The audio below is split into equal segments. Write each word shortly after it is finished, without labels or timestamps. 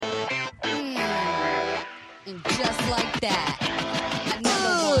that.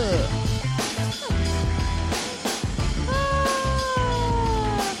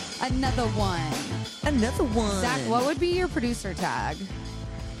 Another one. Another one. Another one. Zach, what would be your producer tag?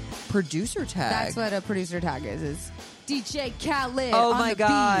 Producer tag? That's what a producer tag is DJ Khaled. Oh on my the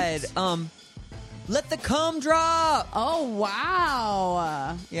God. beat. Let the cum drop. Oh,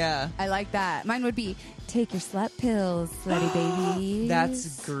 wow. Yeah. I like that. Mine would be take your slut pills, slutty baby.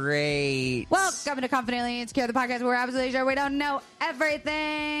 That's great. Welcome to Confidently Insecure, the podcast where we're absolutely sure we don't know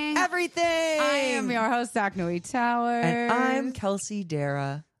everything. Everything. I am your host, Zach Noe Towers. And I'm Kelsey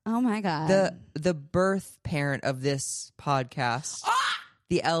Dara. Oh my God. The birth parent of this podcast.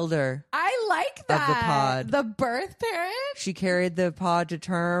 The elder. I like that. Of the pod. The birth parent? She carried the pod to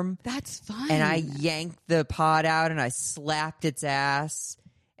term. That's fun. And I yanked the pod out and I slapped its ass.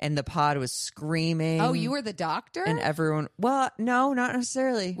 And the pod was screaming. Oh, you were the doctor? And everyone, well, no, not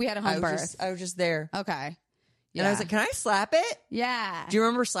necessarily. We had a home birth. I was just there. Okay. Yeah. And I was like, can I slap it? Yeah. Do you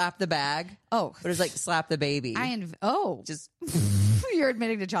remember slap the bag? Oh. But it was like slap the baby. Just Just you're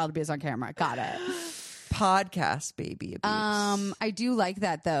admitting to child abuse on camera. Got it. podcast baby abuse. I do like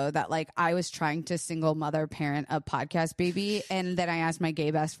that though, that like I was trying to single mother parent a podcast baby, and then I asked my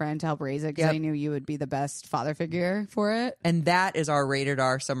gay best friend to help raise it because I knew you would be the best father figure for it. And that is our rated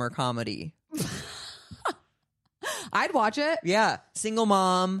R summer comedy. I'd watch it. Yeah. Single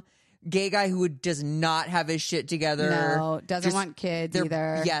mom, gay guy who does not have his shit together. No, doesn't Just- want kids they're-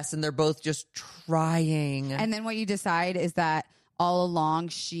 either. Yes, and they're both just trying. And then what you decide is that all along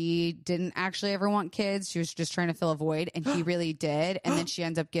she didn't actually ever want kids. She was just trying to fill a void, and he really did. And then she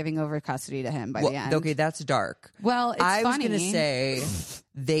ends up giving over custody to him by the end. Okay, that's dark. Well, it's I funny. was going to say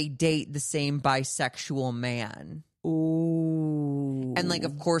they date the same bisexual man. Ooh. And like,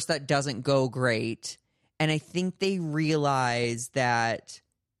 of course, that doesn't go great. And I think they realize that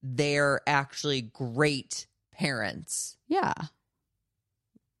they're actually great parents. Yeah.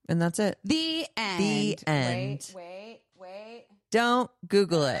 And that's it. The end. The end. Wait. Don't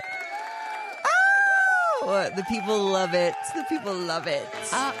Google it. Oh, the people love it. The people love it.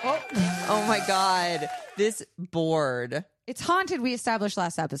 Oh my God. This board. It's haunted, we established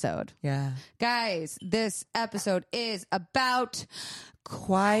last episode. Yeah. Guys, this episode is about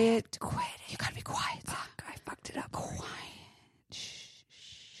quiet. You gotta be quiet. Fuck, I fucked it up. Quiet. Shh.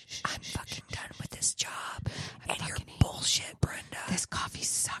 I'm fucking done with this job. And your bullshit, Brenda. This coffee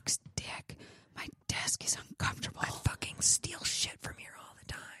sucks dick. My desk is uncomfortable. I fucking steal shit from here all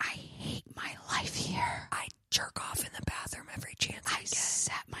the time. I hate my life here. I jerk off in the bathroom every chance I get.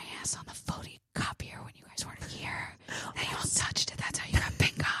 Sat my ass on the photocopier when you guys weren't here. Then you all touched it. That's how you got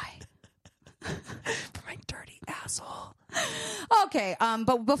pink eye. For my dirty asshole. Okay,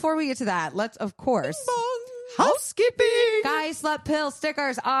 but before we get to that, let's, of course... Housekeeping. Guys, Slut Pill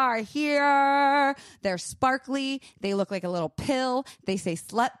stickers are here. They're sparkly. They look like a little pill. They say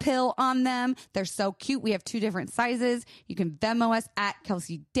Slut Pill on them. They're so cute. We have 2 different sizes. You can Venmo us at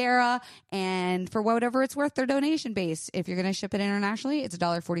Kelsey Dara. And for whatever it's worth, they're donation based. If you're going to ship it internationally, it's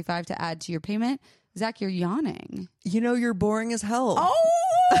 $1.45 to add to your payment. Zach, you're yawning. You know, you're boring as hell.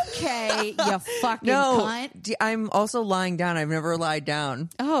 Oh, okay. You fucking cunt. I'm also lying down. I've never lied down.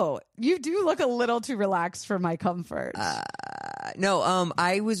 Oh, you do look a little too relaxed for my comfort. No,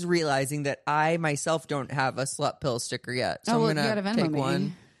 I was realizing that I myself don't have a slut pill sticker yet. So I'm you gotta going Venmo to take me.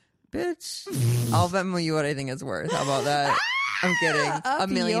 one. Bitch. I'll Venmo you what I think it's worth. How about that? I'm kidding. Up $1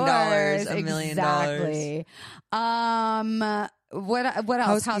 million. yours. $1 million. Exactly. What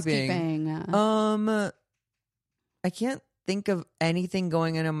else? Housekeeping. I can't think of anything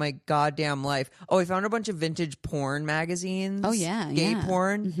going on in my goddamn life. Oh, I found a bunch of vintage porn magazines. Oh, yeah, Gay yeah.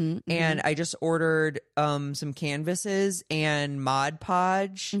 porn. Mhm, And I just ordered some canvases and Mod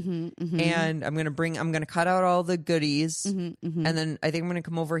Podge. And I'm gonna cut out all the goodies. And then I think I'm gonna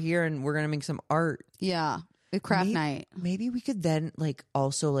come over here and we're gonna make some art. Yeah. The craft night. Maybe we could then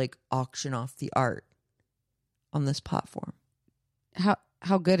also auction off the art on this platform.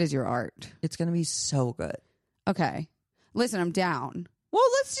 How good is your art? It's gonna be so good. Okay. Listen, I'm down. Well,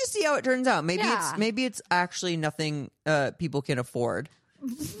 let's just see how it turns out. Maybe Yeah. it's actually nothing people can afford.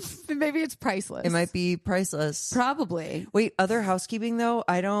 Maybe it's priceless. It might be priceless. Probably. Wait, other housekeeping though?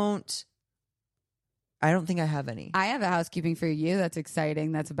 I don't think I have any. I have a housekeeping for you that's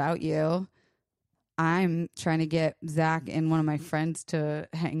exciting. That's about you. I'm trying to get Zach and one of my friends to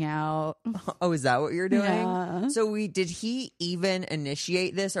hang out. Oh, is that what you're doing? Yeah. So did he even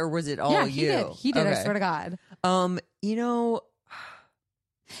initiate this or was it all Yeah, you? he did. I Okay. swear to God. You know,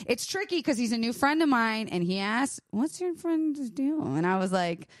 It's tricky because he's a new friend of mine, and he asked, "What's your friend's deal?" And I was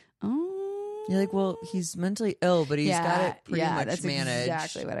like, "Oh, You're like, well, he's mentally ill, but he's got it pretty much that's managed.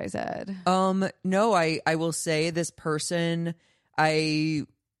 exactly what I said. No, I will say this person I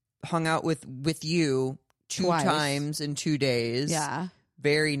hung out with you Twice. 2 times in 2 days. Yeah.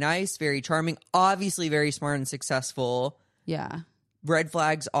 Very nice, very charming, obviously very smart and successful. Yeah. Red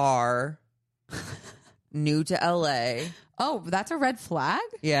flags are new to LA. Oh, that's a red flag?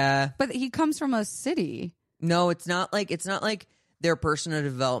 Yeah. But he comes from a city. No, it's not like their personal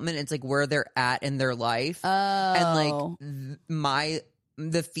development. It's like where they're at in their life. Oh. And like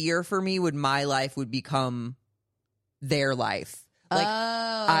the fear for me my life would become their life. Like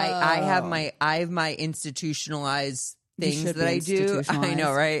I have my institutionalized things that I do. I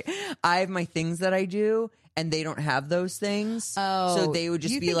know, right? I have my things that I do, and they don't have those things. Oh, so they would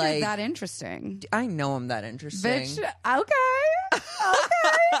just you be think like, you're that interesting, I know I'm that interesting. bitch. Okay,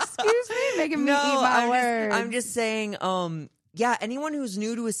 excuse me, making me eat my words. I'm just saying. Yeah, anyone who's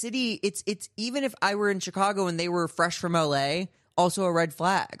new to a city, it's even if I were in Chicago and they were fresh from LA, also a red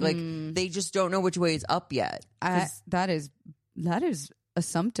flag. Like they just don't know which way is up yet. That is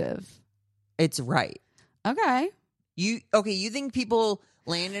assumptive. It's right. Okay. You think people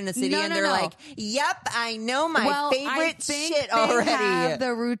land in a city and they're no. like, yep, I know my favorite shit already. They have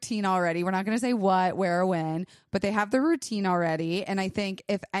the routine already. We're not going to say what, where, or when, but they have the routine already. And I think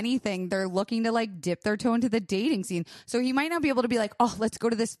if anything, they're looking to like dip their toe into the dating scene. So he might not be able to be like, oh, let's go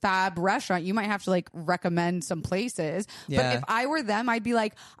to this fab restaurant. You might have to like recommend some places. Yeah. But if I were them, I'd be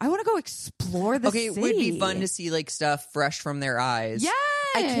like, I want to go explore the city. It would be fun to see like stuff fresh from their eyes. Yes.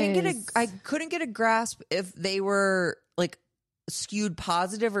 I couldn't get a grasp if they were like skewed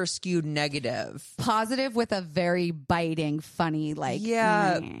positive or skewed negative. Positive with a very biting, funny, like you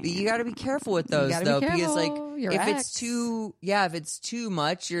got to be careful with those though, because like if it's too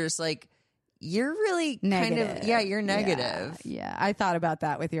much, you're just like you're really negative. kind of you're negative. Yeah, I thought about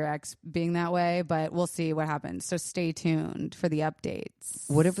that with your ex being that way, but we'll see what happens. So stay tuned for the updates.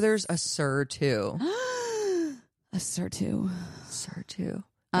 What if there's a Sir too? A Sir too.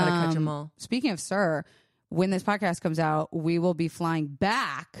 Gotta catch them all. Speaking of Sir, when this podcast comes out, we will be flying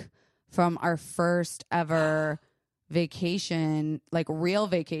back from our first ever vacation, like real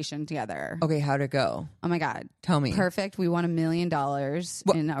vacation together. Okay, how'd it go? Oh my God. Tell me. Perfect. We won $1 million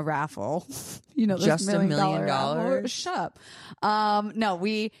in a raffle. You know, just $1 million? Raffle. Shut up. No,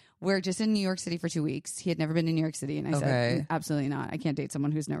 we're just in New York City for 2 weeks. He had never been to New York City. And I said, absolutely not. I can't date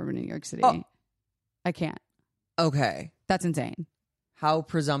someone who's never been to New York City. Oh. I can't. Okay. That's insane. How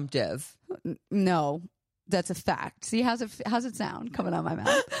presumptive? No. That's a fact. See, how's it sound coming out my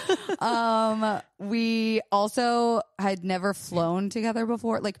mouth? We also had never flown together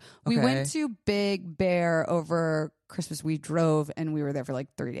before. Like we went to Big Bear over Christmas. We drove and we were there for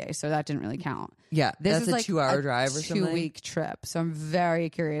like 3 days, so that didn't really count. Yeah, this that's is a like 2-hour drive or something. 2-week trip. So I'm very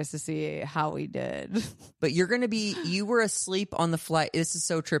curious to see how we did. But you were asleep on the flight. This is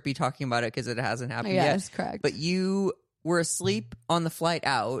so trippy talking about it because it hasn't happened yet. Yes, correct. But you were asleep on the flight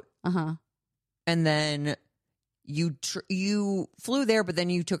out. And then you flew there, but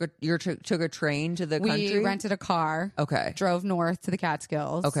then you took a train to the country. We rented a car. Okay. Drove north to the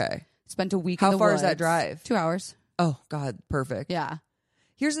Catskills. Okay. Spent a week in the woods. How far is that drive? 2 hours. Oh, God. Perfect. Yeah.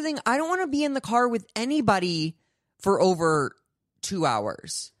 Here's the thing. I don't want to be in the car with anybody for over 2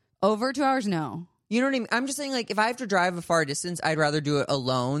 hours. Over 2 hours? No. You know what I mean? I'm just saying, like, if I have to drive a far distance, I'd rather do it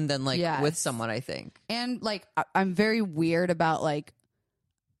alone than, like, with someone, I think. And, like, I'm very weird about, like,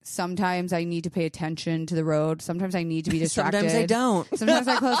 sometimes I need to pay attention to the road. Sometimes I need to be distracted. Sometimes I don't. Sometimes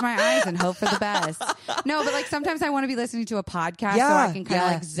I close my eyes and hope for the best. No, but like sometimes I want to be listening to a podcast so I can kind of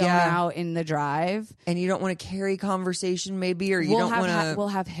like zone out in the drive. And you don't want to carry conversation maybe, or you don't want to... We'll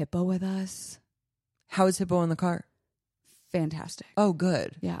have Hippo with us. How is Hippo in the car? Fantastic. Oh,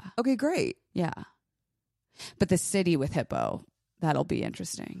 good. Yeah. Okay, great. Yeah. But the city with Hippo, that'll be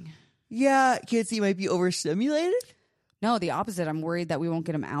interesting. Yeah. Kids, he might be overstimulated? No, the opposite. I'm worried that we won't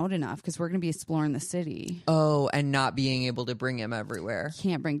get him out enough because we're going to be exploring the city. Oh, and not being able to bring him everywhere.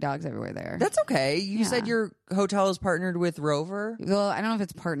 Can't bring dogs everywhere there. That's okay. You said your hotel is partnered with Rover? Well, I don't know if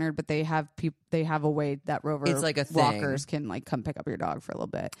it's partnered, but they have a way that Rover it's like a thing. walkers can like come pick up your dog for a little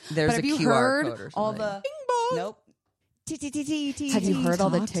bit. There's but a QR code or something. All the Nope. Have you heard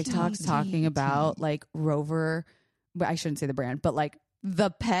all the TikToks talking about like Rover? But I shouldn't say the brand, but like the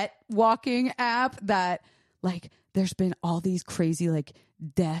pet walking app that like there's been all these crazy like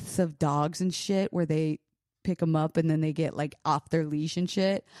deaths of dogs and shit where they pick them up and then they get like off their leash and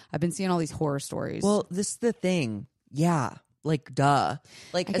shit. I've been seeing all these horror stories. Well, this is the thing. Yeah. Like, duh.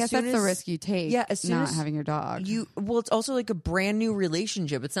 Like, I guess that's the risk you take. Yeah, as soon not as having your dog. Well, it's also like a brand new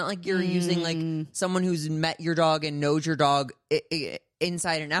relationship. It's not like you're using like someone who's met your dog and knows your dog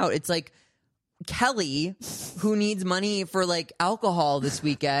inside and out. It's like Kelly, who needs money for like alcohol this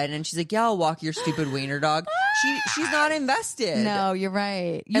weekend, and she's like, "Yeah, I'll walk your stupid wiener dog." She's not invested. No, you're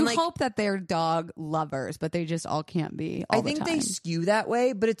right. You And, like, hope that they're dog lovers, but they just all can't be. All I think the they time. skew that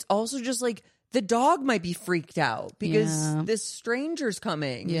way, but it's also just like the dog might be freaked out because Yeah. this stranger's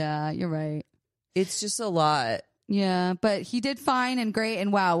coming. Yeah, you're right. It's just a lot. Yeah, but he did fine and great,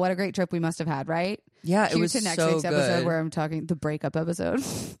 and wow, what a great trip we must have had, right? Yeah, Cue it was to next so week's episode good. where I'm talking the breakup episode,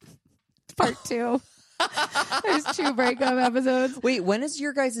 part 2. There's 2 breakup episodes. Wait, when is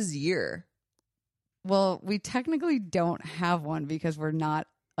your guys' year? Well, we technically don't have one because we're not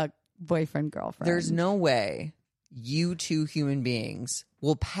a boyfriend girlfriend. There's no way you two human beings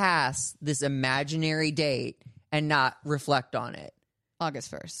will pass this imaginary date and not reflect on it.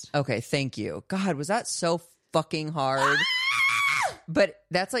 August 1st. Okay, thank you. God, was that so fucking hard? But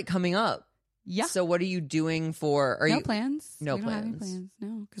that's like coming up. Yeah. So what are you doing for? Are no you? plans. No we don't have any plans. plans.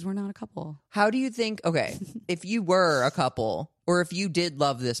 No, because we're not a couple. How do you think? Okay, if you were a couple, or if you did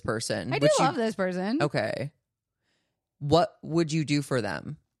love this person, I do love this person. Okay, what would you do for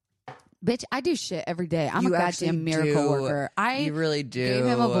them? Bitch, I do shit every day. I'm You a actually goddamn miracle do. worker. I You really do. gave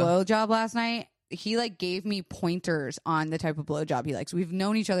him a blowjob last night. He like gave me pointers on the type of blowjob he likes. We've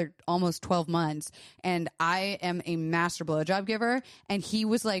known each other almost 12 months, and I am a master blowjob giver. And he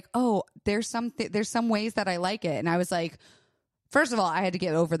was like, "Oh, there's some ways that I like it." And I was like, first of all, I had to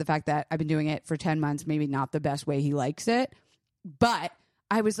get over the fact that I've been doing it for 10 months, maybe not the best way he likes it. But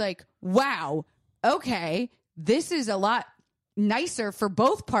I was like, wow, okay, this is a lot nicer for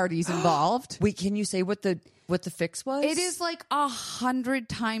both parties involved. Wait, can you say what the fix was? It is like 100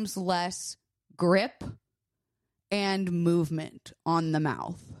 times less grip and movement on the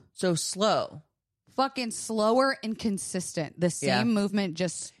mouth. so slow. Fucking slower and consistent. The same Yeah. movement,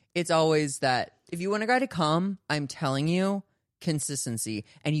 just It's always that. If you want a guy to come, I'm telling you, consistency,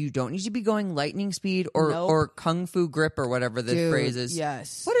 and you don't need to be going lightning speed or Nope. or kung fu grip or whatever the dude, phrase is.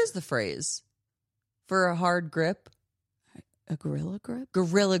 Yes. What is the phrase for a hard grip? A gorilla grip?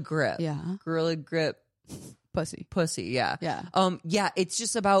 Gorilla grip. Yeah. Gorilla grip. Pussy. Pussy. Yeah. Yeah. Yeah. It's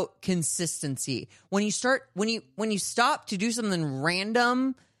just about consistency. When you stop to do something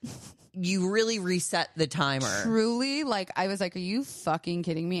random, you really reset the timer. Truly, like, I was like, are you fucking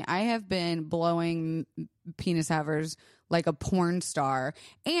kidding me? I have been blowing penis havers like a porn star.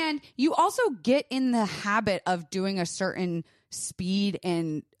 And you also get in the habit of doing a certain speed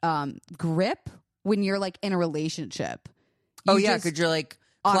and grip when you're like in a relationship. Oh You yeah, just because you're like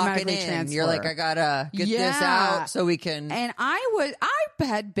clocking automatically in. transfer. You're like, I gotta get this Yeah. out so we can And I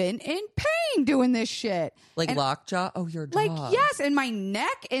had been in pain doing this shit. like and, lockjaw. Oh, your dog. like, yes, and my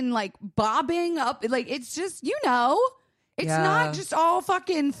neck and like bobbing up. Like, it's just, it's Yeah. not just all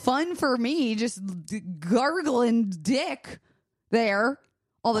fucking fun for me, just gargling dick there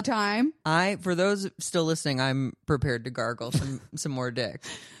all the time. For those still listening, I'm prepared to gargle some more dick.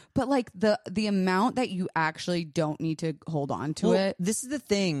 But like the amount that you actually don't need to hold on to Well, it. this is the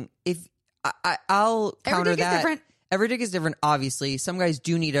thing. If I'll counter Every dick is that. different. Every dick is different. Obviously, some guys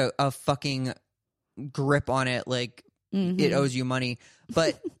do need a fucking grip on it, like it owes you money.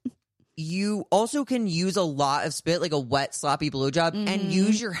 But you also can use a lot of spit, like a wet, sloppy blowjob, and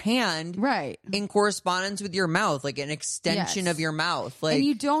use your hand Right. in correspondence with your mouth, like an extension Yes. of your mouth. Like And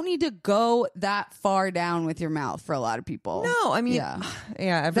you don't need to go that far down with your mouth for a lot of people. no, I mean, Yeah.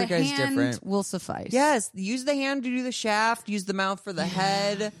 yeah, every The guy's hand different. will suffice. Yes, use the hand to do the shaft. Use the mouth for the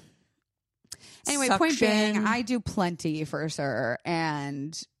head. Anyway, point being, Suction. I do plenty for Sir,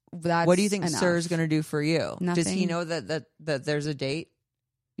 and that's What do you think enough. Sir's going to do for you? Does he Nothing. know that there's a date?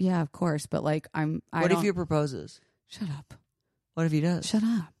 Yeah, of course, but like What if he proposes? Shut up. What if he does? Shut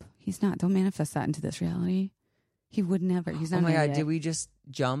up. He's not. Don't manifest that into this reality. He would never. He's not. Oh my an god! idiot. Did we just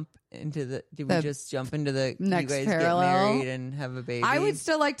jump into the? Did The we just jump into the? next you guys parallel? get married and have a baby. I would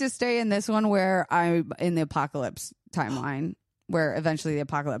still like to stay in this one where I'm in the apocalypse timeline, where eventually the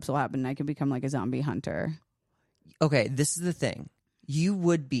apocalypse will happen and I can become like a zombie hunter. Okay, this is the thing. You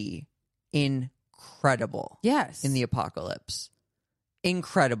would be incredible Yes. in the apocalypse.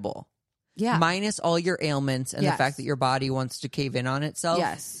 Incredible. yeah. Minus all your ailments and the Yes. fact that your body wants to cave in on itself.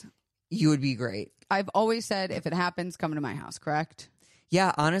 yes. You would be great. I've always said if it happens, come to my house. Correct.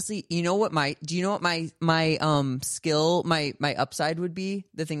 Yeah, honestly, do you know what my skill, my upside would be?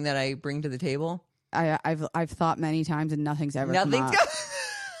 The thing that I bring to the table? I've thought many times and nothing's ever come up.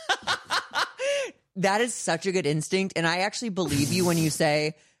 That is such a good instinct, and I actually believe you when you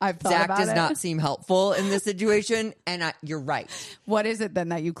say I've thought Zach about does it. not seem helpful in this situation, and you're right. What is it then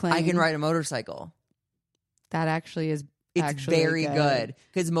that you claim? I can ride a motorcycle. That actually is It's actually very good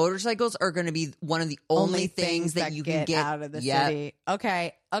because motorcycles are going to be one of the only things that you can get out of the city.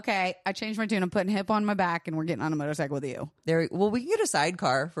 Okay. I changed my tune. I'm putting Hippo on my back, and we're getting on a motorcycle with you. Well, we can get a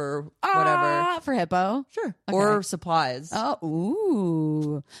sidecar for whatever. For Hippo, Sure, Okay. or supplies. Oh,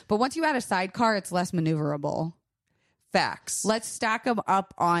 ooh. But once you add a sidecar, it's less maneuverable. Facts. Let's stack them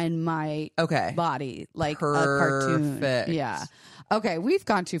up on my body like a cartoon. Perfect. Yeah. Okay, we've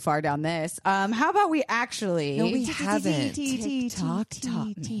gone too far down this. How about we actually? No, we haven't. TikTok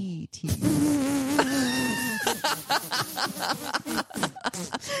taught me.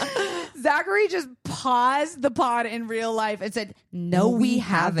 Zachary just paused the pod in real life and said, "No, we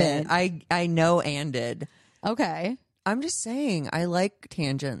haven't." I know and did. Okay. I'm just saying, I like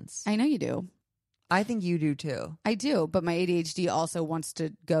tangents. I know you do. I think you do too. I do, but my ADHD also wants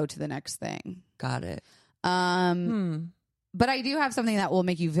to go to the next thing. Got it. But I do have something that will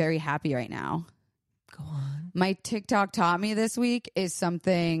make you very happy right now. Go on. My TikTok taught me this week is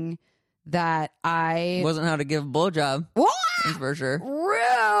something that I wasn't how to give a blowjob. What? That's for sure.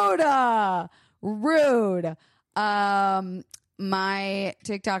 Rude. My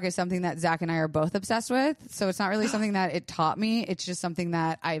TikTok is something that Zach and I are both obsessed with. So it's not really something that it taught me. It's just something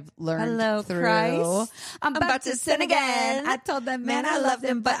that I've learned through. Christ. I'm about to sin again. I told them, man, I loved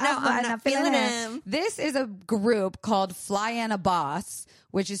him, but now I'm not feeling him. This is a group called Fly Anna Boss,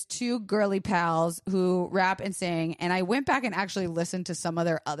 which is two girly pals who rap and sing. And I went back and actually listened to some of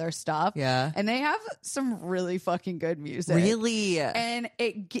their other stuff. Yeah. And they have some really fucking good music. Really? And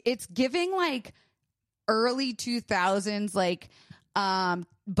it's giving like early 2000s, like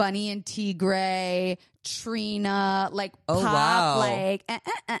Bunny and Tigray, Trina, like pop, wow. like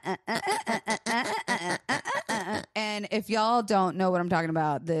and if y'all don't know what I'm talking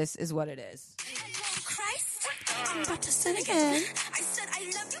about, this is what it is. Christ, I'm about to sin again. I said I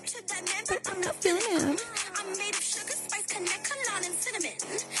love you to that man, but I'm not feeling him. I'm made of sugar, spice, connect, cologne, and cinnamon.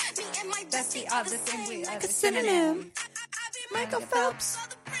 Me and my bestie are the same, we like a synonym. Michael Phelps,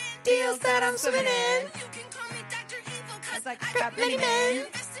 deals that I'm swimming in. You can call me Dr. Evil, cause I got many men.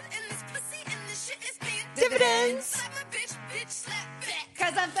 Invested in this pussy and this shit is paying dividends. Slap my bitch, slap back.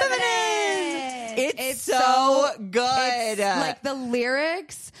 Cause I'm feminine. It's so good. It's like the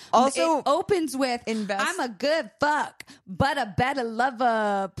lyrics. Also, it opens with I'm a good fuck, but a better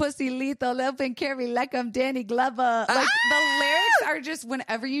lover. Pussy lethal, open carry like I'm Danny Glover. Like the lyrics are just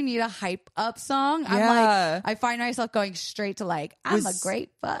whenever you need a hype up song, I'm like, I find myself going straight to like, I'm a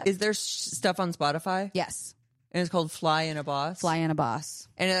great fuck. Is there stuff on Spotify? Yes. And it's called Fly and a Boss? Fly and a Boss.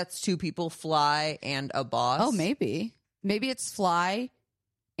 And that's two people, Fly and a Boss? Oh, maybe. Maybe it's Fly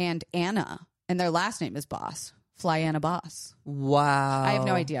and Anna, and their last name is Boss. Fly Anna Boss. Wow. I have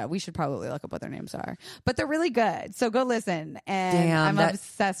no idea. We should probably look up what their names are. But they're really good. So go listen. And I'm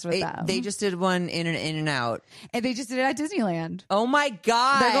obsessed with them. They just did one in and out. And they just did it at Disneyland. Oh my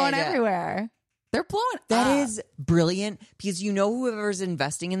God. They're going everywhere. They're blowing That up. is brilliant because you know whoever's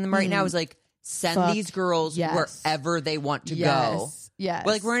investing in them right now is like, send these girls wherever they want to go. Yes.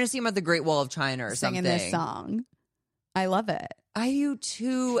 Well, like we're going to see them at the Great Wall of China or singing something. this song. I love it. I do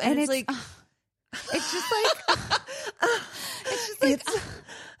too. And it's like... It's just like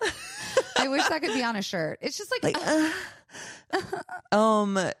I wish that could be on a shirt. It's just like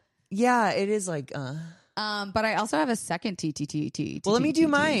yeah, it is like but I also have a second TTT. Well, let me do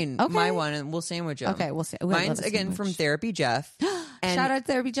mine. Okay. My one and we'll sandwich them. Okay, we'll say mine's again from Therapy Jeff. And shout out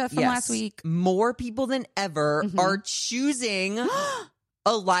Therapy Jeff from last week. More people than ever are choosing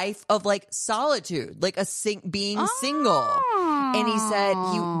a life of like solitude, like being single. And he said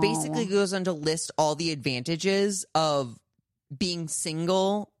he basically goes on to list all the advantages of being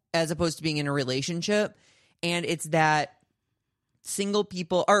single as opposed to being in a relationship. And it's that single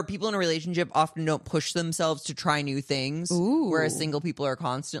people or people in a relationship often don't push themselves to try new things, whereas single people are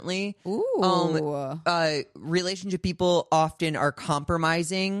constantly. Relationship people often are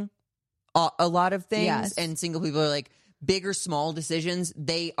compromising a lot of things, and single people are like big or small decisions.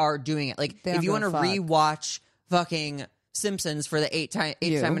 They are doing it. Like if you want to rewatch fucking Simpsons for the eighth time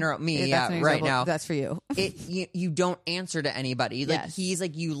in a row, right now, that's for you. You don't answer to anybody. Like he's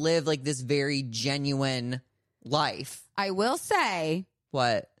like you live like this very genuine life. I will say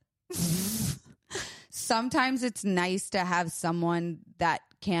what? Sometimes it's nice to have someone that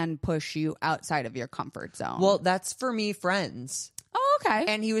can push you outside of your comfort zone. Well, that's for me, friends. Oh, okay.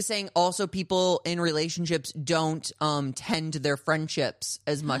 And he was saying also people in relationships don't tend to their friendships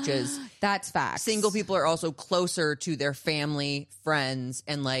as much as that's facts. Single people are also closer to their family, friends,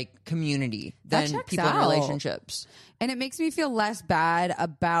 and like community than people in relationships. And it makes me feel less bad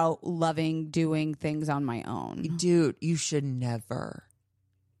about loving doing things on my own. Dude, you should never.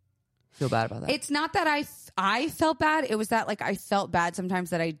 feel bad about that. It's not that I felt bad. It was that like I felt bad sometimes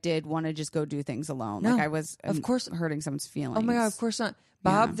that I did want to just go do things alone. No, like I was, of course, hurting someone's feelings. Oh my God, of course not.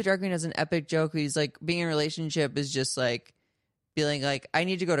 Bob the Drag Queen has an epic joke. He's like, being in a relationship is just like feeling like I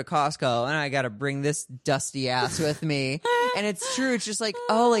need to go to Costco and I got to bring this dusty ass with me. And it's true. It's just like,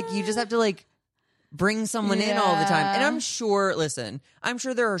 oh, like you just have to like bring someone in all the time. And I'm sure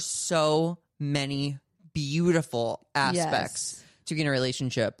there are so many beautiful aspects to being in a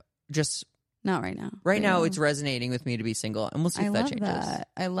relationship. Just not right now. Right now, it's resonating with me to be single, and we'll see if that changes.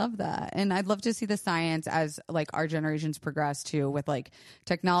 I love that, and I'd love to see the science as like our generations progress too, with like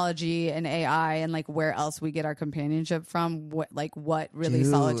technology and AI, and like where else we get our companionship from. What really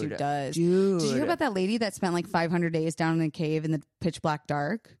solitude does. Dude, did you hear about that lady that spent like 500 days down in a cave in the pitch black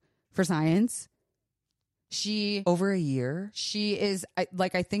dark for science? She over a year. She is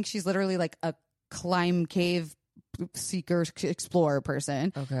I think she's literally like a climb cave seeker explorer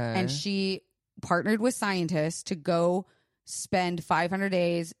person. Okay, and she partnered with scientists to go spend 500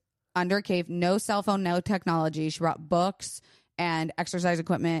 days under a cave, no cell phone, no technology. She brought books and exercise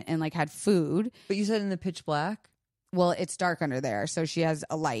equipment and like had food. But you said in the pitch black? Well, it's dark under there, so she has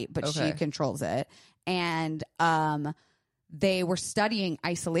a light, but she controls it. And they were studying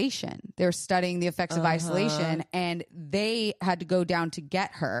isolation. They were studying the effects of isolation, and they had to go down to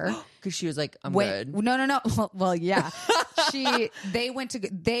get her because she was like, "I'm good." No. Well, yeah.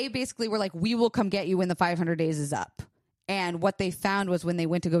 They basically were like, "We will come get you when the 500 days is up." And what they found was when they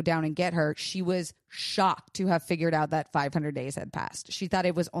went to go down and get her, she was shocked to have figured out that 500 days had passed. She thought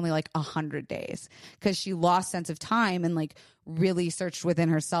it was only like 100 days because she lost sense of time and like really searched within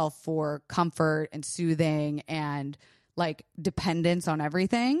herself for comfort and soothing and like dependence on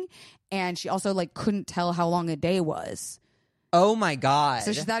everything. And she also like couldn't tell how long a day was. Oh my God.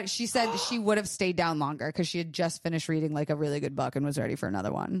 So she said she would have stayed down longer because she had just finished reading like a really good book and was ready for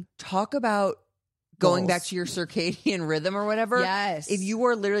another one. Talk about going back to your circadian rhythm or whatever. Yes. If you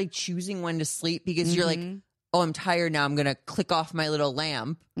are literally choosing when to sleep because you're like, oh, I'm tired now, I'm going to click off my little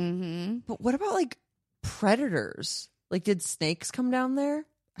lamp. Mm-hmm. But what about like predators? Like, did snakes come down there?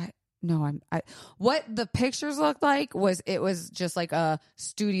 What the pictures looked like was just like a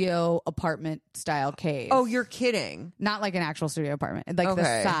studio apartment style cave. Oh, you're kidding. Not like an actual studio apartment. Like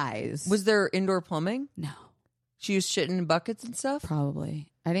the size. Was there indoor plumbing? No. She was shitting in buckets and stuff? Probably.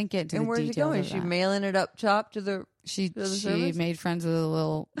 I didn't get into the details. And where's she going? Is she mailing it up top to the She made friends with a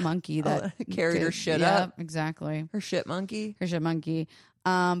little monkey that carried her shit up. Exactly. Her shit monkey.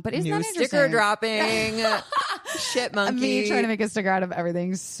 But isn't that interesting? Sticker dropping. Shit monkey. Me trying to make a sticker out of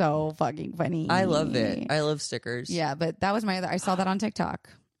everything so fucking funny. I love it. I love stickers. Yeah, but that was I saw that on TikTok.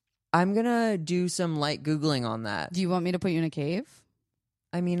 I'm gonna do some light Googling on that. Do you want me to put you in a cave?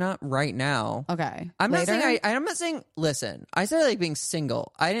 I mean, not right now. Okay. I'm not saying listen, I said I like being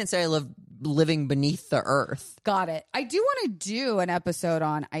single. I didn't say I love living beneath the earth. Got it. I do want to do an episode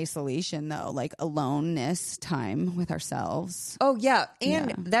on isolation though, like aloneness time with ourselves. Oh yeah.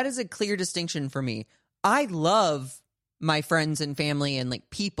 And that is a clear distinction for me. I love my friends and family and like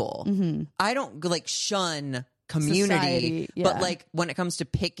people. Mm-hmm. I don't like shun community, but like when it comes to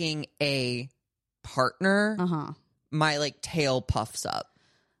picking a partner, my like tail puffs up.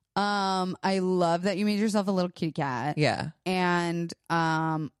 I love that you made yourself a little kitty cat. Yeah. And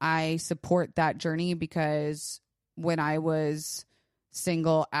I support that journey because when I was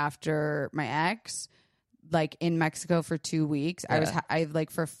single after my ex, like in Mexico for 2 weeks, I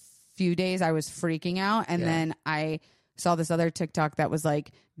like for a few days I was freaking out, and then I saw this other TikTok that was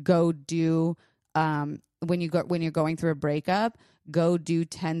like, go do when you're going through a breakup, go do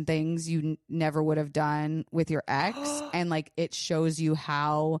 10 things you never would have done with your ex. And like, it shows you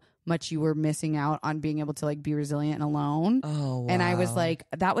how much you were missing out on being able to like be resilient and alone. Oh, wow. And I was like,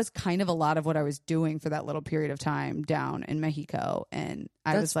 that was kind of a lot of what I was doing for that little period of time down in Mexico. And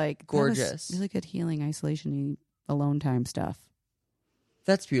I was like, gorgeous, really good healing, isolation, alone time stuff.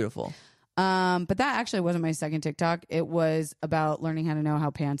 That's beautiful. But that actually wasn't my second TikTok. It was about learning how to know how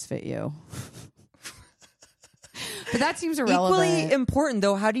pants fit you. But that seems irrelevant. Equally important,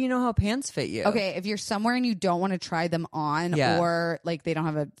 though. How do you know how pants fit you? Okay, if you're somewhere and you don't want to try them on, or like they don't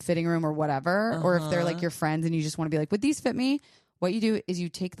have a fitting room or whatever, or if they're like your friends and you just want to be like, would these fit me? What you do is you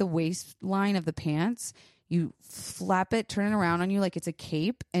take the waistline of the pants, you flap it, turn it around on you like it's a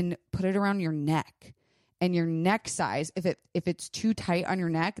cape, and put it around your neck. And your neck size, if it's too tight on your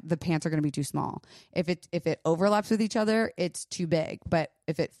neck, the pants are going to be too small. If it overlaps with each other, it's too big. But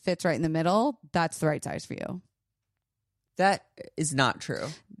if it fits right in the middle, that's the right size for you. That is not true.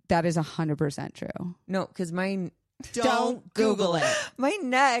 That is 100% true. No, because mine... Don't Google it. My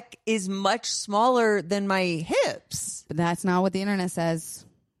neck is much smaller than my hips. But that's not what the internet says.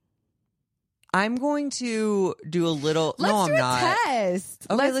 I'm going to do a little. Let's no, do I'm a not. test.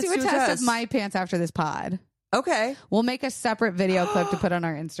 Okay, let's do a test test of my pants after this pod. Okay. We'll make a separate video clip to put on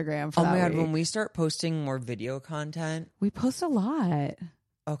our Instagram for Oh that my God. week. When we start posting more video content. We post a lot.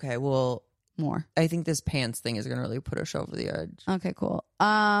 Okay. Well, More. I think this pants thing is going to really put us over the edge. Okay, cool.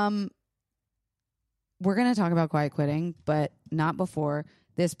 We're going to talk about quiet quitting, but not before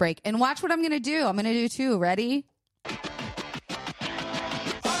this break. And watch what I'm going to do. I'm going to do two. Ready?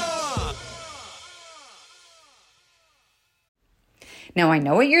 Now, I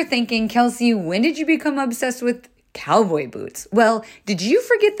know what you're thinking, Kelsey. When did you become obsessed with cowboy boots? Well, did you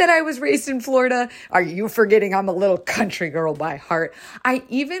forget that I was raised in Florida? Are you forgetting I'm a little country girl by heart? I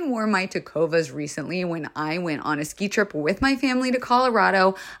even wore my Tecovas recently when I went on a ski trip with my family to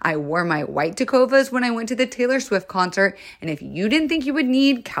Colorado. I wore my white Tecovas when I went to the Taylor Swift concert. And if you didn't think you would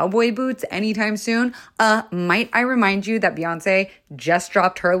need cowboy boots anytime soon, might I remind you that Beyonce just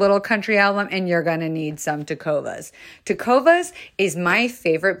dropped her little country album and you're gonna need some Tecovas. Tecovas is my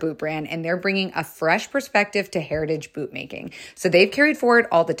favorite boot brand, and they're bringing a fresh perspective to heritage boot making. So they've carried forward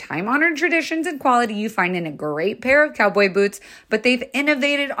all the time-honored traditions and quality you find in a great pair of cowboy boots, but they've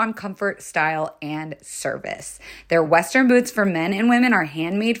innovated on comfort, style, and service. Their Western boots for men and women are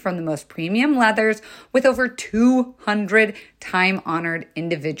handmade from the most premium leathers with over 200 time-honored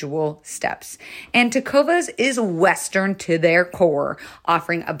individual steps. And Tecovas is Western to their core,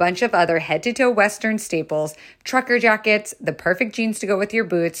 offering a bunch of other head-to-toe Western staples, trucker jackets, the perfect jeans to go with your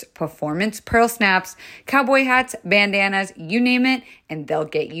boots, performance pearl snaps, cowboy hats, bandanas, you name it, and they'll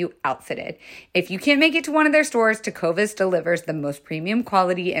get you outfitted. If you can't make it to one of their stores, Tecovas delivers the most premium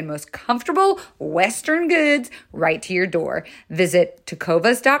quality and most comfortable Western goods right to your door. Visit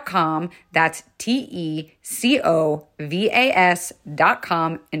tecovas.com, that's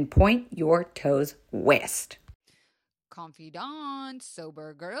TECOVAS.com, and point your toes west. Confidant,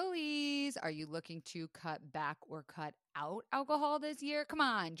 sober girlies, are you looking to cut back or cut out alcohol this year? Come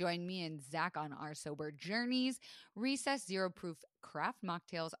on, join me and Zach on our sober journeys. Recess Zero Proof craft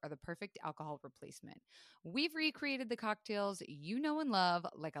mocktails are the perfect alcohol replacement. We've recreated the cocktails you know and love,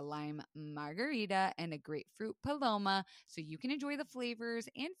 like a lime margarita and a grapefruit paloma, so you can enjoy the flavors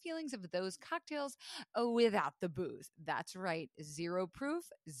and feelings of those cocktails without the booze. That's right, zero proof,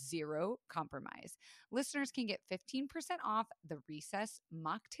 zero compromise. Listeners can get 15% off the Recess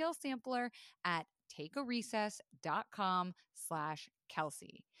mocktail sampler at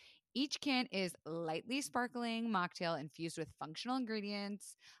takearecess.com/Kelsey. Each can is lightly sparkling mocktail infused with functional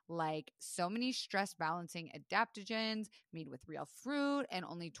ingredients like so many stress balancing adaptogens, made with real fruit and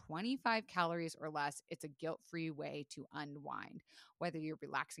only 25 calories or less. It's a guilt-free way to unwind. Whether you're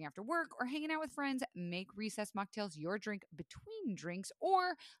relaxing after work or hanging out with friends, make Recess mocktails your drink between drinks,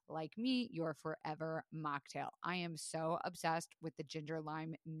 or like me, your forever mocktail. I am so obsessed with the ginger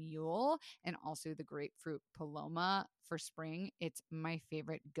lime mule and also the grapefruit paloma for spring. It's my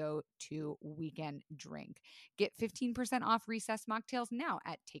favorite go-to weekend drink. Get 15% off Recess mocktails now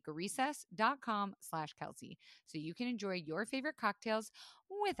at takearecess.com/Kelsey, so you can enjoy your favorite cocktails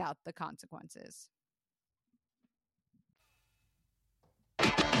without the consequences.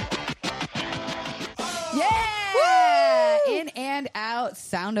 Yeah! Woo! In and out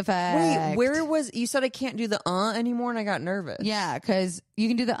sound effect. Wait, where was you said I can't do the anymore, and I got nervous. Yeah, because you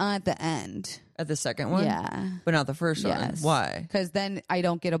can do the at the end. At the second one? Yeah. But not the first one. Yes. Why? Because then I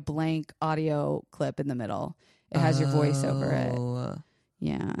don't get a blank audio clip in the middle. It has your voice over it.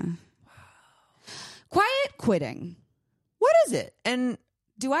 Yeah. Wow. Quiet quitting. What is it? And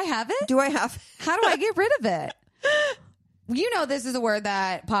do I have it? do I have How do I get rid of it? You know, this is a word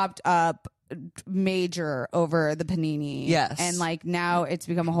that popped up major over the panini. Yes. And like now it's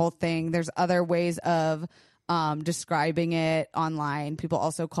become a whole thing. There's other ways of describing it online. People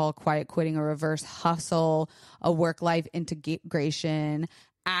also call quiet quitting a reverse hustle, a work-life integration,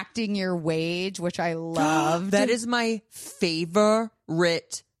 acting your wage, which I love. That is my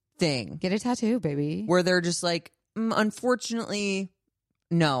favorite thing. Get a tattoo, baby. Where they're just like, unfortunately,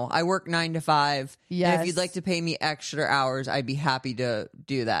 no, I work 9 to 5. Yes. And if you'd like to pay me extra hours, I'd be happy to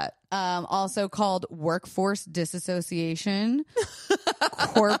do that. Also called workforce disassociation,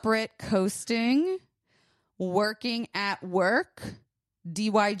 corporate coasting, working at work,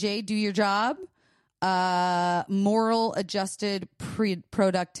 DYJ, do your job, moral adjusted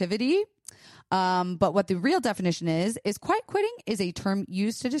productivity, But what the real definition is quiet quitting is a term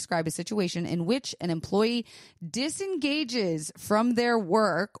used to describe a situation in which an employee disengages from their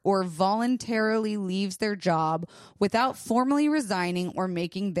work or voluntarily leaves their job without formally resigning or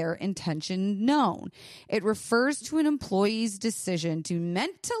making their intention known. It refers to an employee's decision to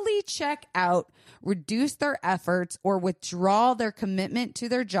mentally check out, reduce their efforts, or withdraw their commitment to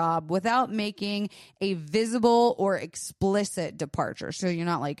their job without making a visible or explicit departure. So you're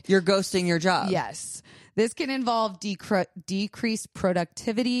not like, You're ghosting your job. yes. This can involve decreased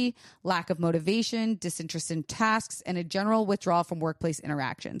productivity, lack of motivation, disinterest in tasks, and a general withdrawal from workplace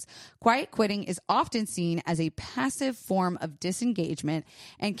interactions. Quiet quitting is often seen as a passive form of disengagement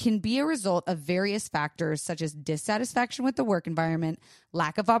and can be a result of various factors such as dissatisfaction with the work environment,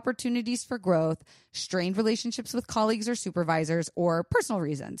 lack of opportunities for growth, strained relationships with colleagues or supervisors, or personal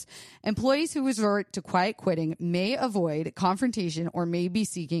reasons. Employees who resort to quiet quitting may avoid confrontation or may be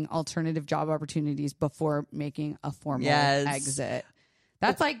seeking alternative job opportunities before making a formal exit.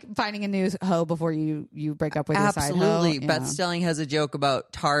 That's like finding a new hoe before you break up with your side hoe. Absolutely. Beth Stelling has a joke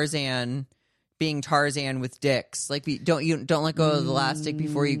about Tarzan being Tarzan with dicks. Like, don't let go of the last dick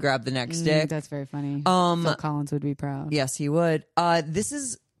before you grab the next dick. That's very funny. Phil Collins would be proud. Yes, he would.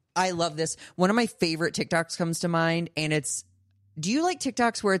 I love this. One of my favorite TikToks comes to mind, and it's, do you like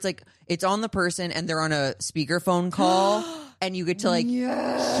TikToks where it's like, it's on the person and they're on a speakerphone call and you get to like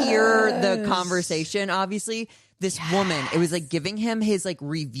hear the conversation? Obviously, this woman, it was like giving him his like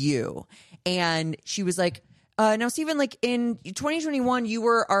review, and she was like, now, Steven, like in 2021, you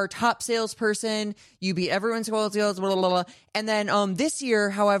were our top salesperson. You beat everyone's sales, blah, blah, blah. And then this year,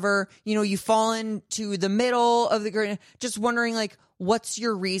 however, you've fallen to the middle of the grade. Just wondering, like, what's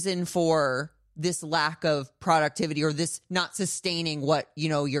your reason for this lack of productivity or this not sustaining what,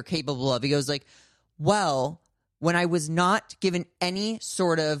 you're capable of? He goes like, well, when I was not given any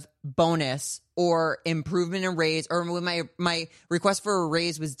sort of bonus or improvement in raise, or when my request for a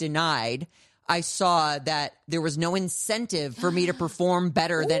raise was denied, I saw that there was no incentive for me to perform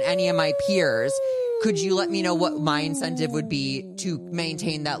better than any of my peers. Could you let me know what my incentive would be to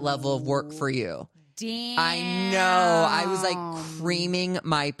maintain that level of work for you? Damn. I know. I was like creaming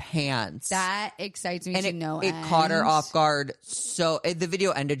my pants. That excites me to no it end. caught her off guard. So the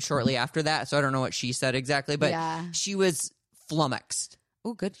video ended shortly after that. So I don't know what she said exactly, but she was flummoxed.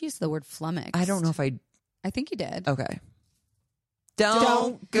 Oh, good use of the word flummoxed. I don't know if I think you did. Okay.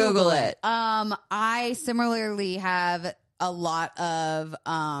 Don't Google it. I similarly have a lot of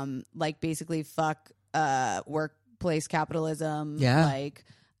like basically fuck workplace capitalism. Yeah. Like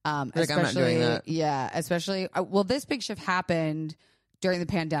especially, I'm not doing that. Yeah, especially well, this big shift happened during the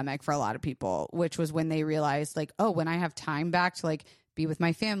pandemic for a lot of people, which was when they realized like, oh, when I have time back to like be with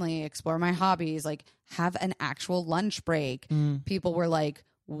my family, explore my hobbies, like have an actual lunch break. People were like,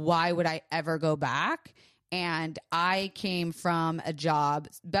 why would I ever go back? And I came from a job,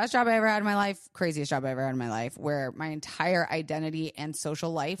 best job I ever had in my life, craziest job I ever had in my life, where my entire identity and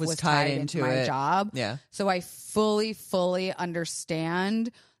social life was tied into my job. Yeah. So I fully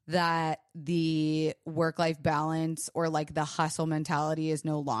understand that the work-life balance or like the hustle mentality is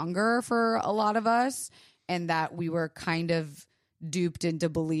no longer for a lot of us, and that we were kind of duped into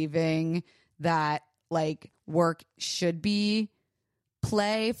believing that like work should be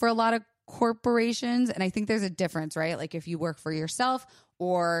play for a lot of corporations. And I think there's a difference, right? Like if you work for yourself,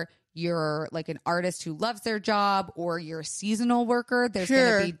 or you're like an artist who loves their job, or you're a seasonal worker, there's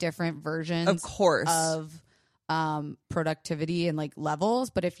going to be different versions, of course, of productivity and like levels.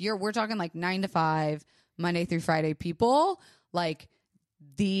 But if we're talking like 9 to 5, Monday through Friday people, like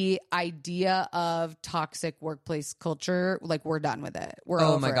the idea of toxic workplace culture, like we're done with it. We're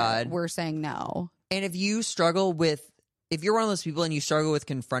over my God. it. We're saying no. And if you're one of those people and you struggle with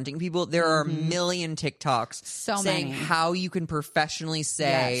confronting people, there are a million TikToks saying how you can professionally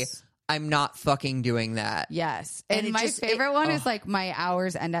say, I'm not fucking doing that. Yes. And my favorite one is like, my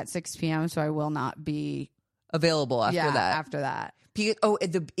hours end at 6 p.m., so I will not be available after that. After that.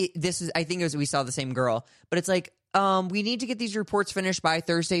 I think it was, we saw the same girl, but it's like, we need to get these reports finished by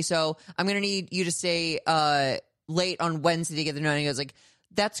Thursday, so I'm going to need you to stay late on Wednesday to get them done. And he goes like,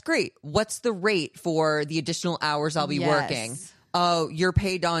 that's great. What's the rate for the additional hours I'll be working? Oh, you're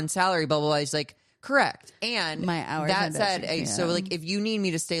paid on salary, blah, blah, blah. He's like, correct. And my hours that said, so like, if you need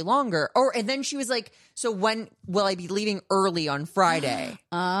me to stay longer, and then she was like, so when will I be leaving early on Friday? She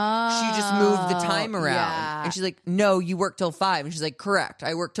just moved the time around. Yeah. And she's like, no, you work till 5. And she's like, correct.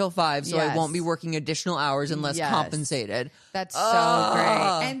 I work till 5, so I won't be working additional hours unless compensated. That's so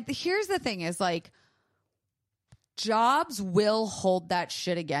great. And here's the thing is like, jobs will hold that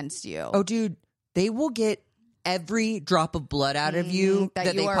shit against you. Oh, dude, they will get every drop of blood out of you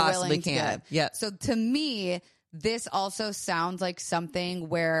that they you are possibly willing to can. give. Yeah. So to me, this also sounds like something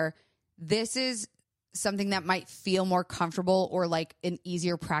where this is something that might feel more comfortable or like an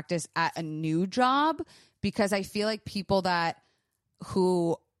easier practice at a new job, because I feel like people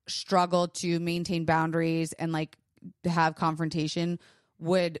who struggle to maintain boundaries and like have confrontation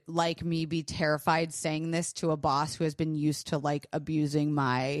would, like me, be terrified saying this to a boss who has been used to like abusing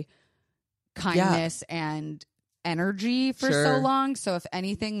my kindness and energy for so long. So if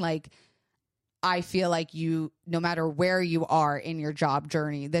anything, like, I feel like you, no matter where you are in your job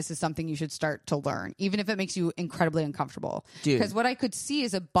journey, this is something you should start to learn, even if it makes you incredibly uncomfortable. Because what I could see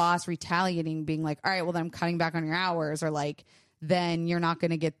is a boss retaliating, being like, all right, well, then I'm cutting back on your hours, or like, then you're not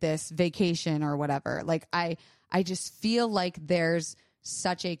going to get this vacation or whatever. Like, I just feel like there's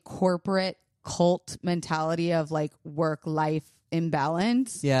such a corporate cult mentality of like work-life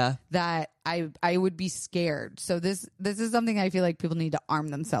imbalance that I would be scared. So this is something I feel like people need to arm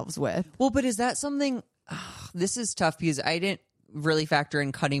themselves with. Well, but is that something this is tough because I didn't really factor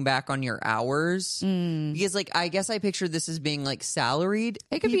in cutting back on your hours because like I guess I pictured this as being like salaried.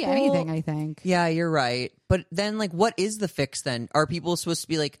 It could be anything, I think. Yeah, you're right. But then like what is the fix then? Are people supposed to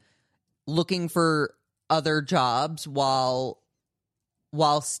be like looking for other jobs while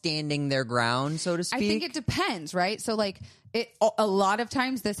standing their ground, so to speak? I think it depends, right? So like a lot of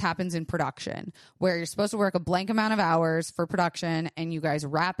times this happens in production where you're supposed to work a blank amount of hours for production and you guys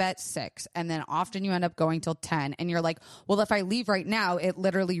wrap at 6 and then often you end up going till 10 and you're like, well, if I leave right now, it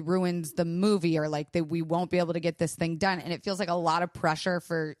literally ruins the movie, or like that we won't be able to get this thing done. And it feels like a lot of pressure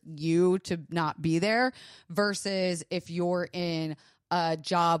for you to not be there versus if you're in a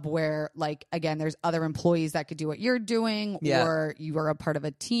job where, like, again, there's other employees that could do what you're doing or you are a part of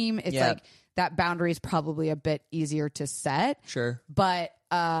a team. It's like that boundary is probably a bit easier to set. Sure. But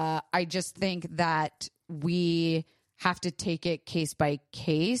I just think that we have to take it case by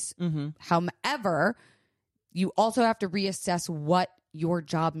case. However, you also have to reassess what your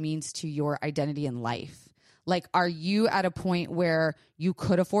job means to your identity in life. Like, are you at a point where you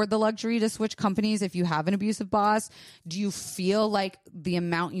could afford the luxury to switch companies if you have an abusive boss? Do you feel like the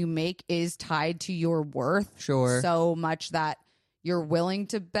amount you make is tied to your worth so much that you're willing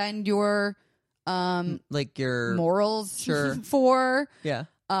to bend your like your morals for? Yeah.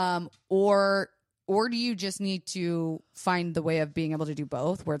 Or do you just need to find the way of being able to do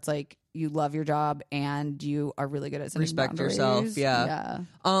both, where it's like you love your job and you are really good at setting respect boundaries? yourself. Yeah.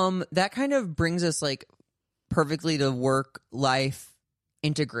 That kind of brings us like perfectly to work-life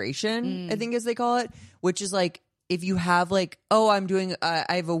integration, I think as they call it, which is like if you have like, oh, I'm doing, I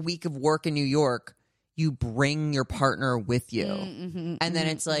have a week of work in New York, you bring your partner with you. And then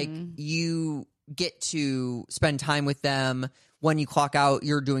it's like you get to spend time with them. When you clock out,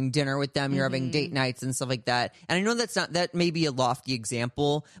 you're doing dinner with them, you're having date nights and stuff like that. And I know that may be a lofty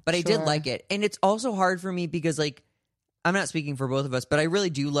example, but I did like it. And it's also hard for me because like, I'm not speaking for both of us, but I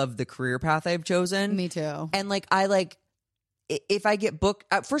really do love the career path I've chosen. Me too. And like, if I get booked,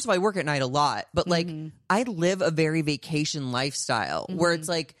 first of all, I work at night a lot, but like I live a very vacation lifestyle where it's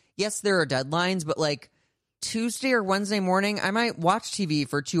like, yes, there are deadlines, but like Tuesday or Wednesday morning, I might watch TV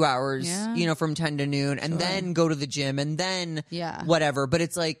for 2 hours, from 10 to noon and then go to the gym and then whatever. But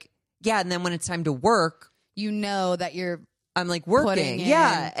it's like, and then when it's time to work, you know that I'm like working.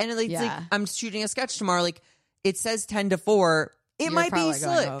 Yeah. And it's like, I'm shooting a sketch tomorrow. Like, it says 10 to 4. It might be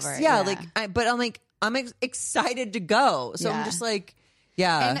 6. Yeah. Like, but I'm like, I'm excited to go. So I'm just like,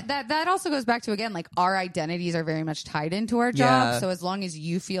 And that also goes back to, again, like our identities are very much tied into our job. So as long as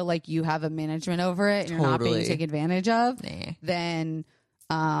you feel like you have a management over it and you're not being taken advantage of, then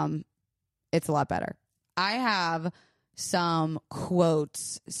it's a lot better. I have some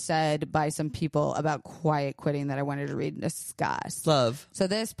quotes said by some people about quiet quitting that I wanted to read and discuss. Love. So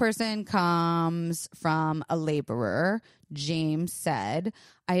this person comes from a laborer. James said,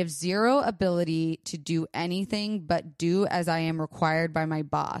 I have zero ability to do anything but do as I am required by my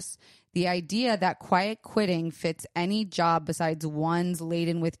boss. The idea that quiet quitting fits any job besides ones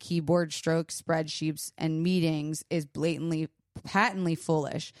laden with keyboard strokes, spreadsheets, and meetings is patently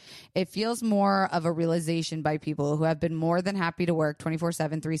foolish. It feels more of a realization by people who have been more than happy to work 24/7,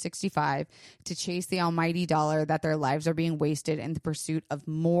 365 to chase the almighty dollar that their lives are being wasted in the pursuit of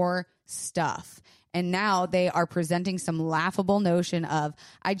more stuff. And now they are presenting some laughable notion of,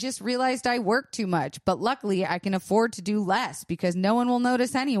 I just realized I work too much, but luckily I can afford to do less because no one will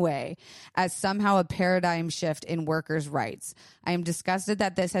notice anyway, as somehow a paradigm shift in workers' rights. I am disgusted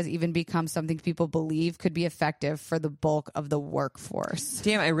that this has even become something people believe could be effective for the bulk of the workforce.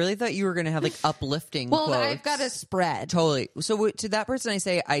 Damn, I really thought you were going to have like uplifting Well, quotes. I've got a spread. Totally. So to that person, I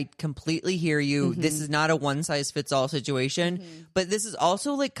say, I completely hear you. This is not a one size fits all situation, but this is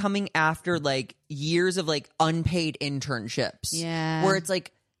also like coming after like years of like unpaid internships. Yeah. Where it's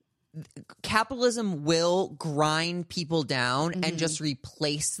like capitalism will grind people down and just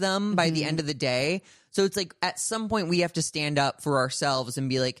replace them by the end of the day. So it's like at some point we have to stand up for ourselves and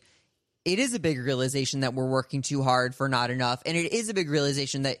be like, it is a big realization that we're working too hard for not enough. And it is a big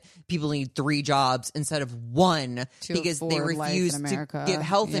realization that people need 3 jobs instead of 1 To because they afford life refuse in to America. give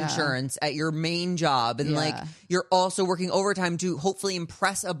health Yeah. insurance at your main job. And Yeah. like you're also working overtime to hopefully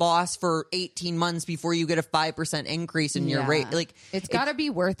impress a boss for 18 months before you get a 5% increase in your Yeah. rate. Like it's got to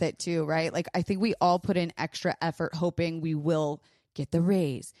be worth it too, right? Like I think we all put in extra effort hoping we will get the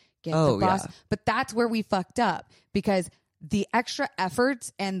raise, get Oh, the boss. yeah. But that's where we fucked up because the extra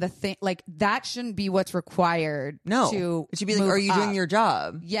efforts and the thing like that shouldn't be what's required. no, to it should be like, move are you doing up. your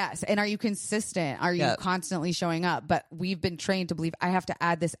job? Yes. And are you consistent? Are you Yep. constantly showing up? But we've been trained to believe I have to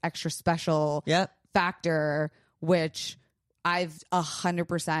add this extra special Yep. factor, which I've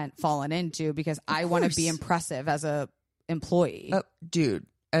 100% fallen into because I want to be course. impressive as a employee. Dude,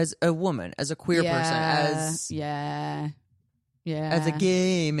 as a woman, as a queer person, as yeah. as a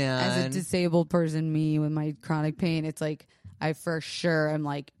gay man, as a disabled person, me with my chronic pain, it's like I for sure am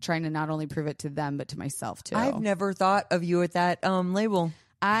like trying to not only prove it to them but to myself too. I've never thought of you at that label.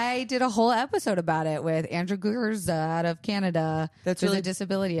 I did a whole episode about it with Andrew Gurza out of Canada. That's who's really a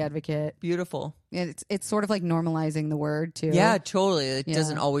disability advocate. Beautiful. And it's sort of like normalizing the word too. Yeah, totally. It Yeah.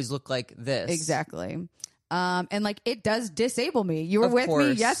 doesn't always look like this. Exactly. And like it does disable me. You were Of with me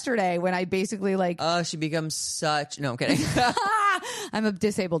course. yesterday when I basically like She becomes such. No, I'm kidding. I'm a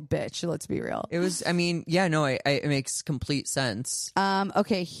disabled bitch. Let's be real. It was. I mean, yeah, no, it makes complete sense.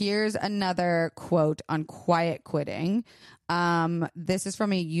 Okay, here's another quote on quiet quitting. This is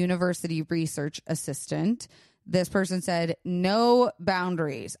from a university research assistant. This person said, "No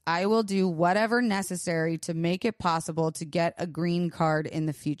boundaries. I will do whatever necessary to make it possible to get a green card in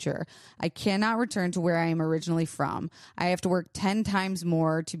the future. I cannot return to where I am originally from. I have to work 10 times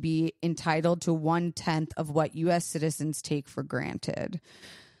more to be entitled to 1/10 of what U.S. citizens take for granted."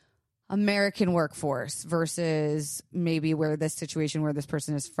 American workforce versus maybe where this situation where this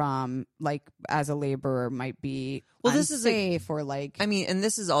person is from, like as a laborer, might be This is unsafe or like. I mean, and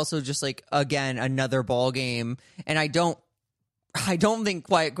this is also just like again another ball game, and I don't think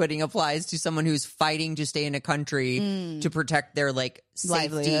quiet quitting applies to someone who's fighting to stay in a country to protect their like safety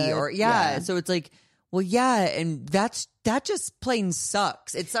Livelihood. or Yeah. So it's like, well, yeah, and that just plain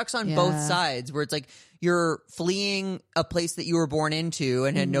sucks. It sucks on both Yeah. sides where it's like you're fleeing a place that you were born into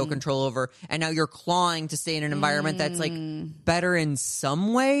and had no control over, and now you're clawing to stay in an environment that's like better in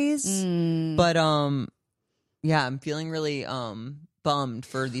some ways. But yeah, I'm feeling really bummed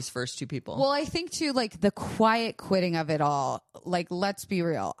for these first 2 people. Well, I think too, like the quiet quitting of it all. Like, let's be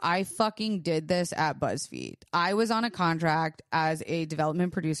real. I fucking did this at BuzzFeed. I was on a contract as a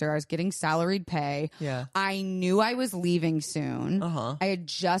development producer. I was getting salaried pay. Yeah. I knew I was leaving soon. Uh-huh. I had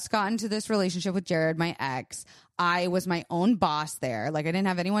just gotten to this relationship with Jared, my ex. I was my own boss there. Like, I didn't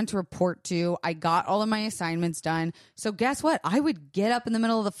have anyone to report to. I got all of my assignments done. So guess what? I would get up in the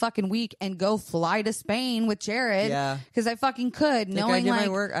middle of the fucking week and go fly to Spain with Jared. Yeah. Because I fucking could. Like, I knowing did like my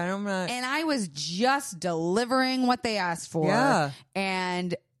work. I'm not. and I was just delivering what they asked for. Yeah.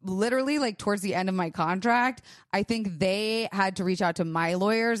 And literally, like, towards the end of my contract, I think they had to reach out to my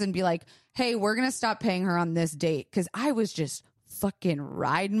lawyers and be like, hey, we're going to stop paying her on this date. Because I was just fucking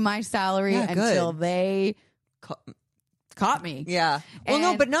riding my salary Yeah, good. until they caught me. Yeah. Well, no,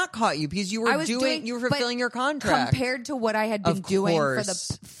 And but not caught you because you I were was you were but fulfilling your contract. compared to what I had been Of doing for course.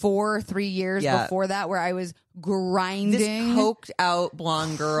 the 3 years Yeah. before that, where I was grinding. This coked out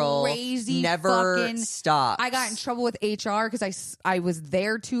blonde girl Crazy never fucking stopped. I got in trouble with HR because I was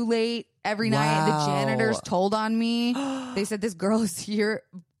there too late every night. The Wow. janitors told on me. They said this girl is here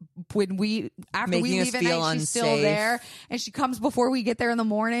when after we Making us leave at feel night. She's still unsafe. there, and she comes before we get there in the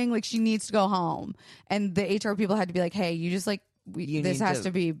morning. Like, she needs to go home, and the HR people had to be like, "Hey, you just like You this need has to-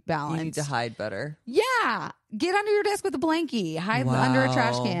 to be You balanced. need to hide better. Yeah, get under your desk with a blankie, hide under a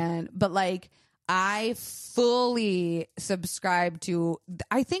trash Wow. can." But like, I fully subscribe to.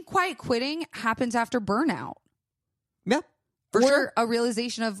 I think quiet quitting happens after burnout. Yeah, for or sure. a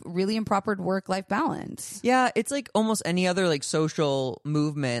realization of really improper work-life balance. Yeah, it's like almost any other like social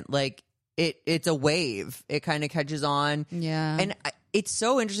movement. Like it's a wave. It kind of catches on. Yeah. And it's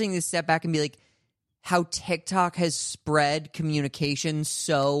so interesting to step back and be like, how TikTok has spread communication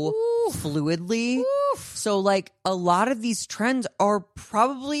so fluidly. So like a lot of these trends are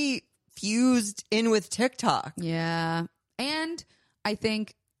probably fused in with TikTok. Yeah. And I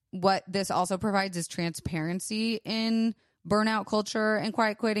think what this also provides is transparency in burnout culture and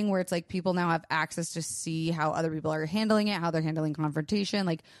quiet quitting, where it's like people now have access to see how other people are handling it, how they're handling confrontation.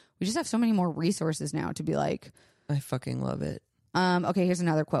 Like we just have so many more resources now to be like, I fucking love it. Okay, here's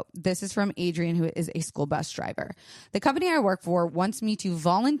another quote. This is from Adrian, who is a school bus driver. The company I work for wants me to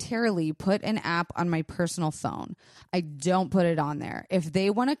voluntarily put an app on my personal phone. I don't put it on there. If they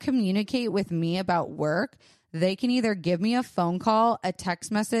want to communicate with me about work, they can either give me a phone call, a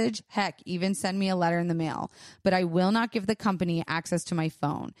text message, heck, even send me a letter in the mail. But I will not give the company access to my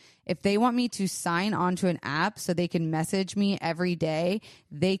phone. If they want me to sign onto an app so they can message me every day,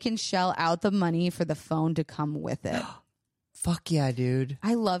 they can shell out the money for the phone to come with it. Fuck yeah, dude.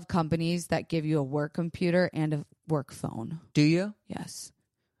 I love companies that give you a work computer and a work phone. Do you? Yes.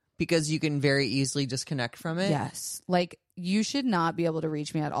 Because you can very easily disconnect from it? Yes. Like, you should not be able to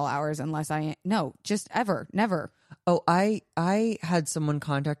reach me at all hours unless no, just ever, never. Oh, I had someone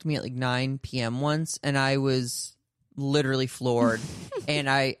contact me at like 9 p.m. once, and I was literally floored. And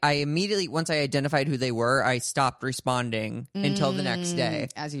I immediately, once I identified who they were, I stopped responding until the next day.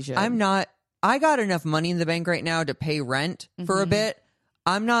 As you should. I got enough money in the bank right now to pay rent for a bit.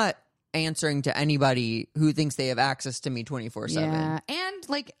 I'm not answering to anybody who thinks they have access to me 24/7. Yeah. And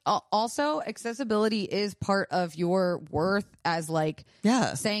like also accessibility is part of your worth as like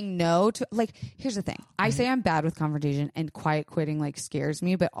saying no to, like, here's the thing. I say I'm bad with confrontation and quiet quitting like scares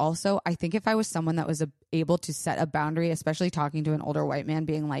me, but also I think if I was someone that was able to set a boundary, especially talking to an older white man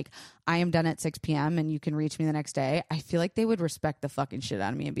being like, I am done at 6 p.m. and you can reach me the next day, I feel like they would respect the fucking shit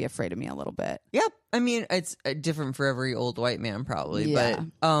out of me and be afraid of me a little bit. Yep. I mean, it's different for every old white man probably, Yeah.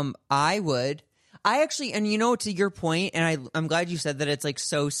 but I actually, and you know, to your point, and I'm glad you said that it's like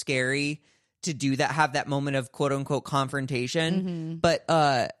so scary to do that, have that moment of quote unquote confrontation. But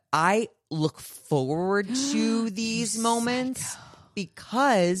I look forward to these moments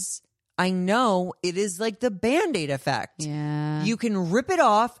because I know it is like the Band-Aid effect. Yeah. You can rip it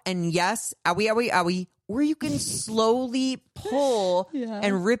off and yes, owie, owie, owie, or you can slowly pull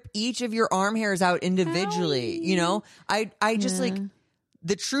and rip each of your arm hairs out individually. Owie. You know, I just like,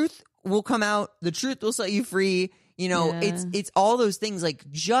 the truth will come out. The truth will set you free. You know, it's all those things, like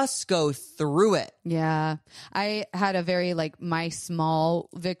just go through it. Yeah. I had a very like my small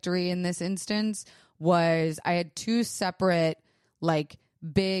victory in this instance was I had two separate like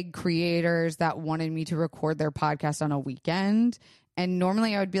big creators that wanted me to record their podcast on a weekend. And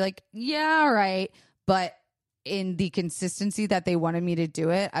normally I would be like, yeah, all right. But in the consistency that they wanted me to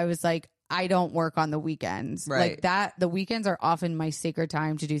do it, I was like, I don't work on the weekends. Right. Like that, the weekends are often my sacred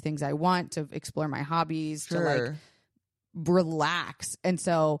time to do things I want, to explore my hobbies, to like relax. And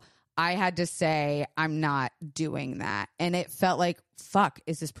so I had to say, I'm not doing that. And it felt like, fuck,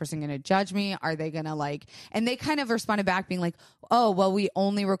 is this person going to judge me? Are they going to like, and they kind of responded back being like, oh, well, we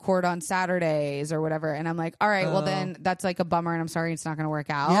only record on Saturdays or whatever. And I'm like, all right, well then that's like a bummer and I'm sorry it's not going to work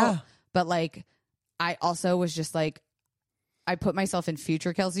out. Yeah. But like, I also was just like, I put myself in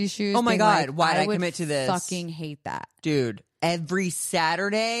future Kelsey's shoes. Oh my being God, like, why'd I would commit to this? Fucking hate that. Dude, every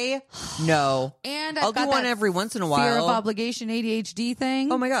Saturday? No. And I'll I've got do one that every once in a fear while. of obligation ADHD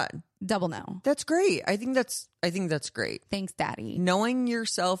thing. Oh my God. Double no. That's great. I think that's great. Thanks, Daddy. Knowing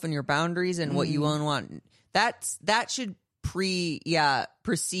yourself and your boundaries and what you will and want. That should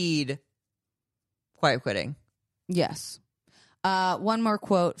precede quiet quitting. Yes. One more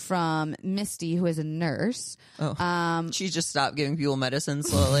quote from Misty, who is a nurse. She just stopped giving people medicine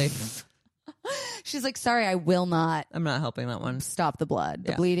slowly. She's like, sorry, I will not I'm not helping that one. stop the blood.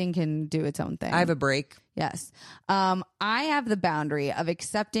 The Yeah. bleeding can do its own thing. I have a break. Yes. I have the boundary of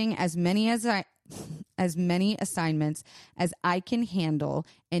accepting as many assignments as I can handle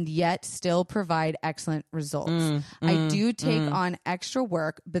and yet still provide excellent results. I do take on extra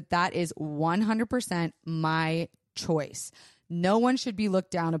work, but that is 100% my choice. No one should be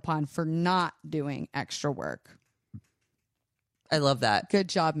looked down upon for not doing extra work. I love that. Good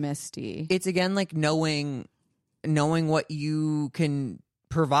job, Misty. It's again like knowing what you can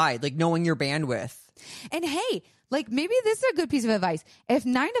provide, like knowing your bandwidth. And hey, like maybe this is a good piece of advice. If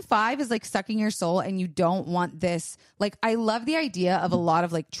 9 to 5 is like sucking your soul and you don't want this, like I love the idea of a lot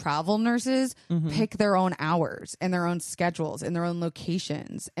of like travel nurses pick their own hours and their own schedules and their own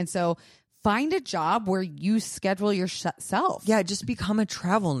locations. And so find a job where you schedule yourself. Yeah, just become a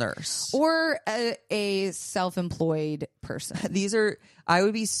travel nurse. Or a self-employed person. I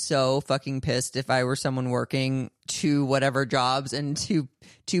would be so fucking pissed if I were someone working 2 whatever jobs and two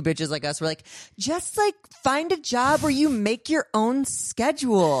bitches like us were like, just like find a job where you make your own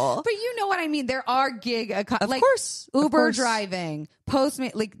schedule. But you know what I mean? There are Of course. Uber driving,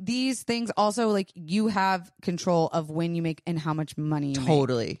 Postmates, like these things also, like you have control of when you make and how much money you make.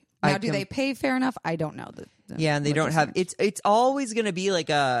 Totally. Now, do they pay fair enough? I don't know. Yeah, and they don't have it's always going to be like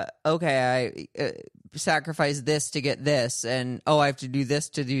I sacrifice this to get this, and I have to do this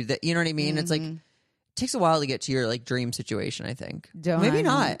to do that. You know what I mean? It's like it takes a while to get to your like dream situation, I think. Maybe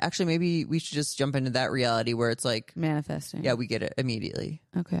not. Actually, maybe we should just jump into that reality where it's like manifesting. Yeah, we get it immediately.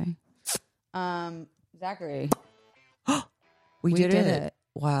 Okay. Zachary. we did it.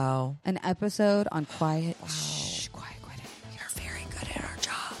 Wow. An episode on quiet. Wow. Shh, quiet quitting. You're very good at our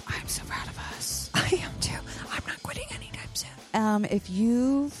job. I'm so proud of us. I am too. I'm not quitting anytime soon. If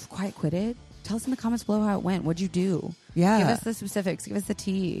you've quiet quitted, tell us in the comments below how it went. What'd you do? Yeah. Give us the specifics. Give us the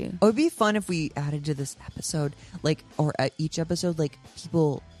tea. It would be fun if we added to this episode, like, or at each episode, like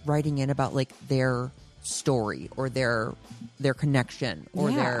people writing in about like their story or their connection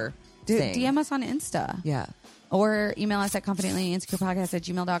or their thing. DM us on Insta. Yeah. Or email us at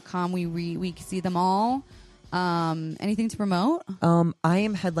confidentlyinsecuropodcast@gmail.com. We see them all. Anything to promote? I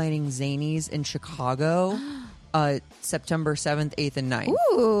am headlining Zanies in Chicago September 7th, 8th, and 9th.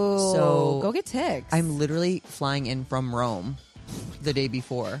 Ooh. So go get tickets. I'm literally flying in from Rome the day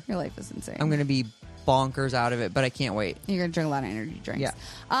before. Your life is insane. I'm going to be bonkers out of it, but I can't wait. You're going to drink a lot of energy drinks.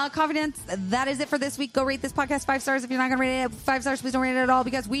 Yeah. Confidence, that is it for this week. Go rate this podcast 5 stars. If you're not going to rate it 5 stars, please don't rate it at all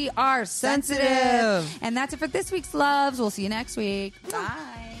because we are sensitive. And that's it for this week's loves. We'll see you next week.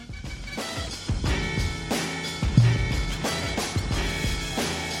 Bye.